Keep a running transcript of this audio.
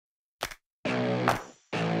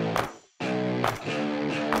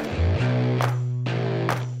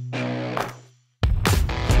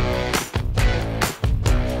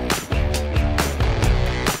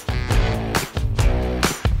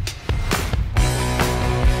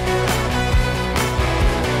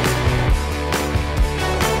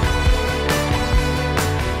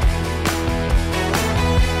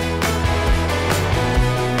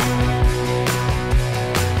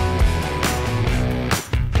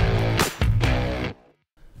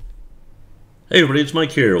Hey everybody, it's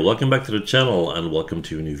Mike here. Welcome back to the channel and welcome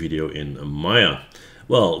to a new video in Maya.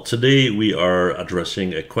 Well, today we are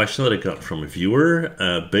addressing a question that I got from a viewer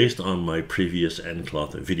based on my previous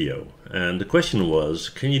nCloth video. And the question was,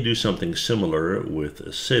 can you do something similar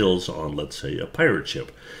with sails on, let's say, a pirate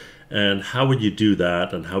ship? And how would you do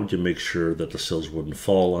that, and how would you make sure that the sails wouldn't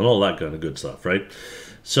fall and all that kind of good stuff, right?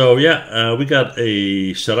 So yeah, we got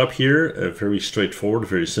a setup here, very straightforward,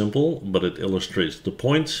 very simple, but it illustrates the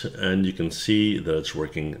points and you can see that it's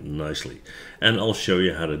working nicely. And I'll show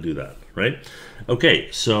you how to do that, right?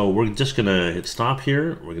 Okay, so we're just gonna hit stop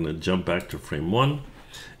here. We're gonna jump back to frame 1.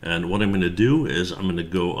 And what I'm gonna do is I'm gonna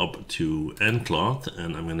go up to nCloth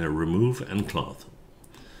and I'm gonna remove nCloth.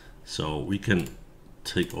 So we can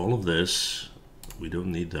take all of this. We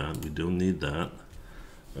don't need that, we don't need that.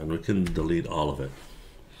 And we can delete all of it.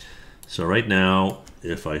 So right now,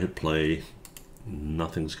 if I hit play,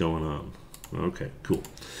 nothing's going on. Okay, cool.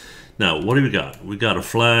 Now, what do we got? We got a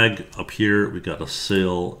flag up here, we got a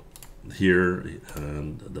sail here,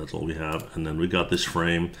 and that's all we have. And then we got this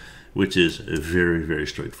frame, which is very, very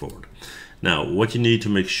straightforward. Now, what you need to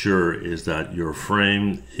make sure is that your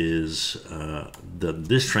frame is, that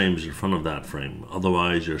this frame is in front of that frame.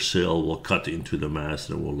 Otherwise, your sail will cut into the mast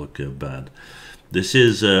and it will look bad. This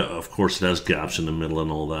is, of course, it has gaps in the middle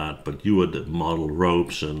and all that, but you would model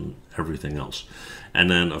ropes and everything else. And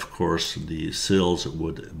then, of course, the sails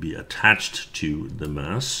would be attached to the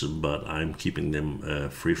mast, but I'm keeping them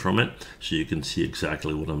free from it, so you can see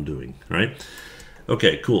exactly what I'm doing, right?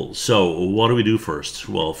 Okay, cool. So what do we do first?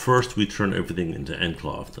 Well, first we turn everything into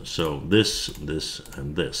nCloth. So this,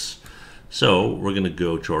 and this. So we're going to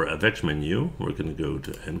go to our FX menu. We're going to go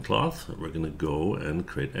to nCloth. We're going to go and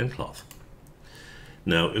create nCloth.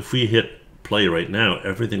 Now, if we hit play right now,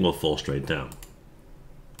 everything will fall straight down.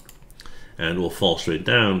 And will fall straight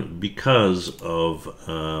down because of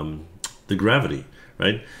the gravity,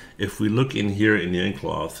 right? If we look in here in the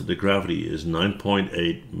nCloth, the gravity is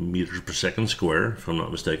 9.8 meters per second square, if I'm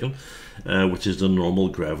not mistaken, which is the normal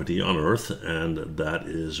gravity on Earth, and that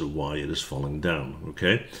is why it is falling down,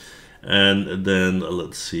 okay? And then,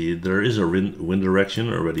 let's see, there is a wind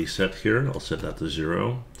direction already set here. I'll set that to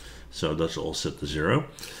 0. So that's all set to 0.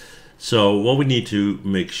 So what we need to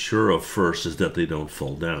make sure of first is that they don't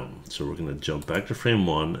fall down. So we're going to jump back to frame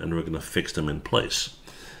 1 and we're going to fix them in place.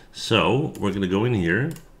 So we're going to go in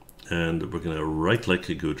here and we're going to right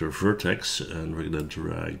click, go to vertex, and we're going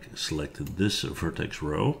to select this vertex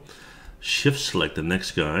row, shift select the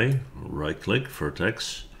next guy, right click,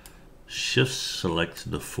 vertex, shift select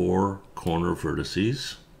the 4 corner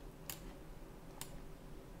vertices,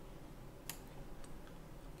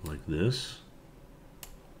 like this.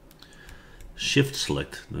 Shift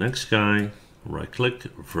select the next guy, right click,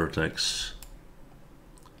 vertex,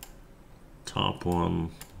 top one,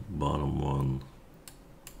 bottom one,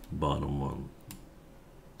 bottom one,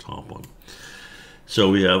 top one. So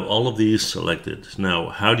we have all of these selected. Now,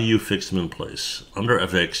 how do you fix them in place? Under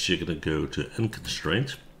FX, you're going to go to End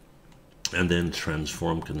Constraint and then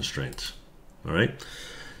Transform Constraint. All right.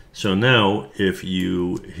 So now, if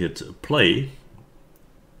you hit play,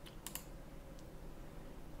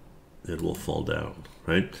 it will fall down,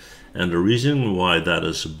 right? And the reason why that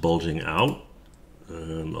is bulging out,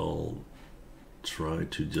 and I'll try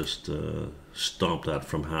to just stop that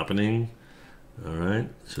from happening. All right,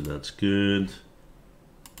 so that's good.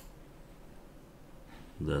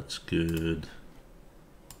 That's good.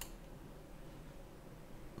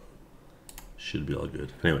 Should be all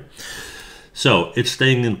good. Anyway, so it's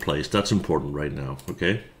staying in place. That's important right now,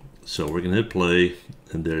 okay? So we're gonna hit play,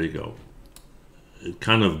 and there you go. It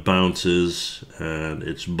kind of bounces and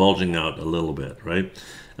it's bulging out a little bit, right?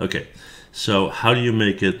 Okay, so how do you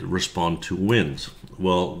make it respond to wind?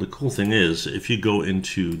 Well, the cool thing is, if you go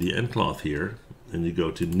into the nCloth here and you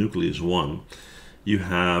go to Nucleus 1, you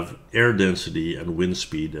have air density and wind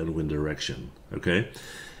speed and wind direction, okay?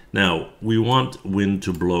 Now, we want wind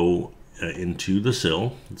to blow into the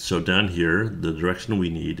sail. So down here, the direction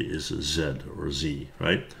we need is Z or Z,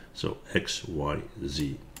 right? So X, Y,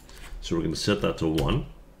 Z. So we're going to set that to 1.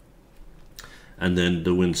 And then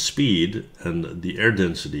the wind speed and the air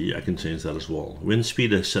density, I can change that as well. Wind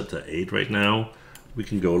speed is set to 8 right now. We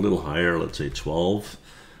can go a little higher, let's say 12.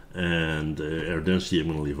 And air density I'm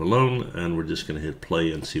going to leave alone, and we're just going to hit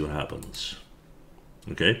play and see what happens.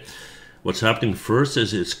 Okay, what's happening first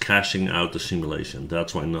is it's caching out the simulation.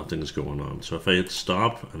 That's why nothing's going on. So if I hit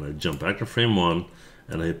stop and I jump back to frame 1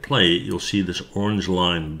 and I hit play, you'll see this orange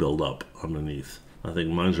line build up underneath. I think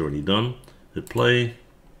mine's already done. Hit play.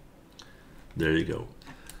 There you go.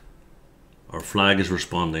 Our flag is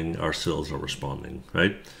responding, our sills are responding,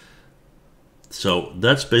 right? So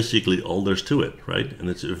that's basically all there's to it, right? And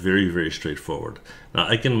it's very, very straightforward. Now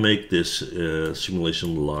I can make this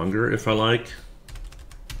simulation longer if I like.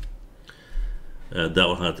 That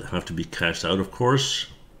will have to be cached out, of course.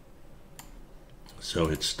 So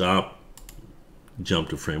hit stop, jump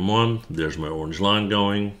to frame 1. There's my orange line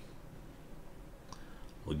going.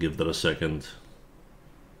 We'll give that a second.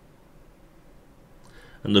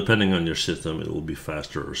 And depending on your system, it will be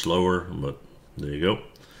faster or slower, but there you go.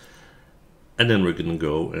 And then we're going to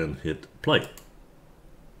go and hit play.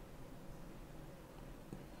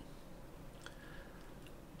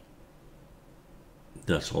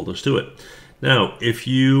 That's all there's to it. Now, if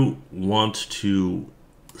you want to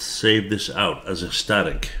save this out as a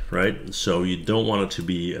static, right? So you don't want it to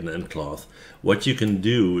be an end cloth. What you can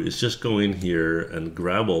do is just go in here and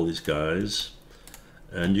grab all these guys,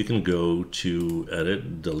 and you can go to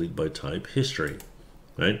edit, delete by type, history,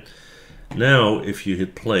 right? Now, if you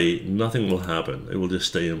hit play, nothing will happen. It will just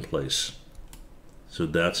stay in place. So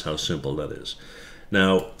that's how simple that is.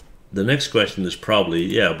 Now, the next question is probably,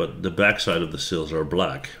 yeah, but the backside of the sills are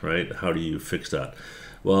black, right? How do you fix that?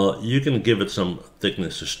 Well, you can give it some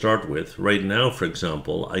thickness to start with. Right now, for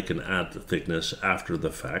example, I can add the thickness after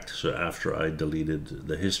the fact, so after I deleted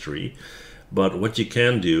the history. But what you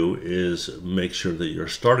can do is make sure that your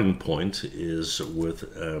starting point is with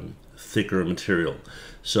thicker material.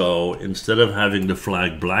 So instead of having the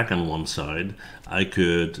flag black on one side, I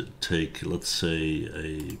could take, let's say,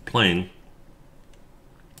 a plane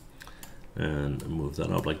and move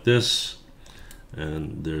that up like this.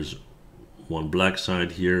 And there's one black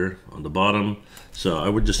side here on the bottom. So I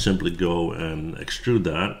would just simply go and extrude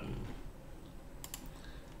that.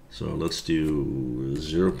 So let's do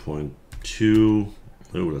 0.2.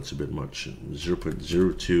 Oh, that's a bit much.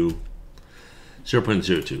 0.02.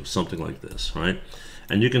 0.02, something like this, right?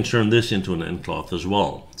 And you can turn this into an end cloth as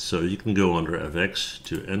well. So you can go under FX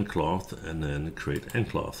to end cloth and then create end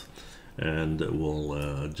cloth. And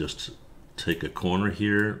we'll just take a corner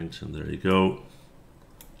here, and there you go.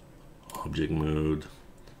 Object mode,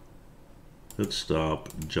 hit stop,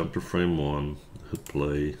 jump to frame 1, hit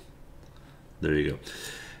play. There you go.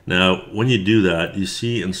 Now, when you do that, you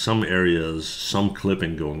see in some areas some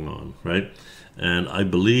clipping going on, right? And I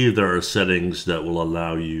believe there are settings that will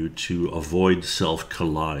allow you to avoid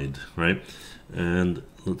self-collide, right? And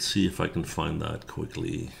let's see if I can find that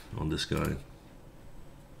quickly on this guy.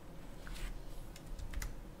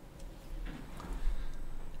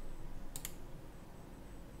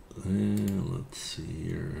 Let's see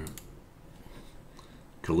here.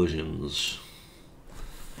 Collisions.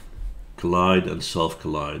 Collide and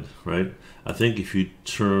self-collide, right? I think if you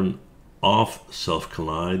turn off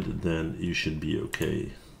self-collide, then you should be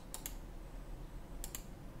okay.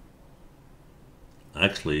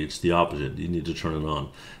 Actually, it's the opposite. You need to turn it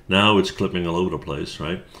on. Now it's clipping all over the place,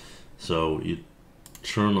 right? So you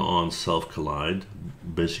turn on self-collide,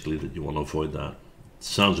 basically that you want to avoid that. It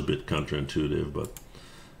sounds a bit counterintuitive, but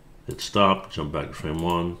hit stop, jump back to frame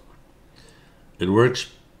 1. It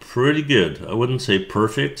works pretty good. I wouldn't say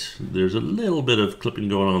perfect. There's a little bit of clipping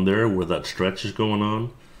going on there where that stretch is going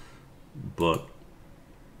on, but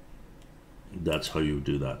that's how you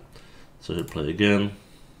do that. So hit play again.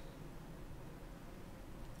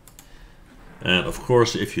 And of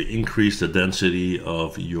course, if you increase the density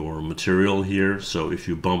of your material here, so if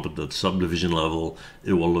you bump it at subdivision level,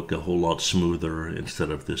 it will look a whole lot smoother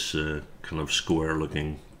instead of this kind of square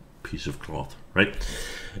looking piece of cloth, right?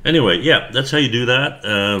 Anyway, yeah, that's how you do that.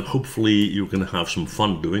 Hopefully you can have some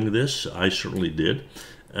fun doing this. I certainly did.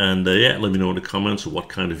 And yeah, let me know in the comments what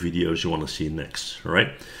kind of videos you want to see next, all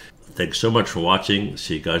right? Thanks so much for watching.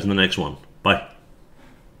 See you guys in the next one. Bye.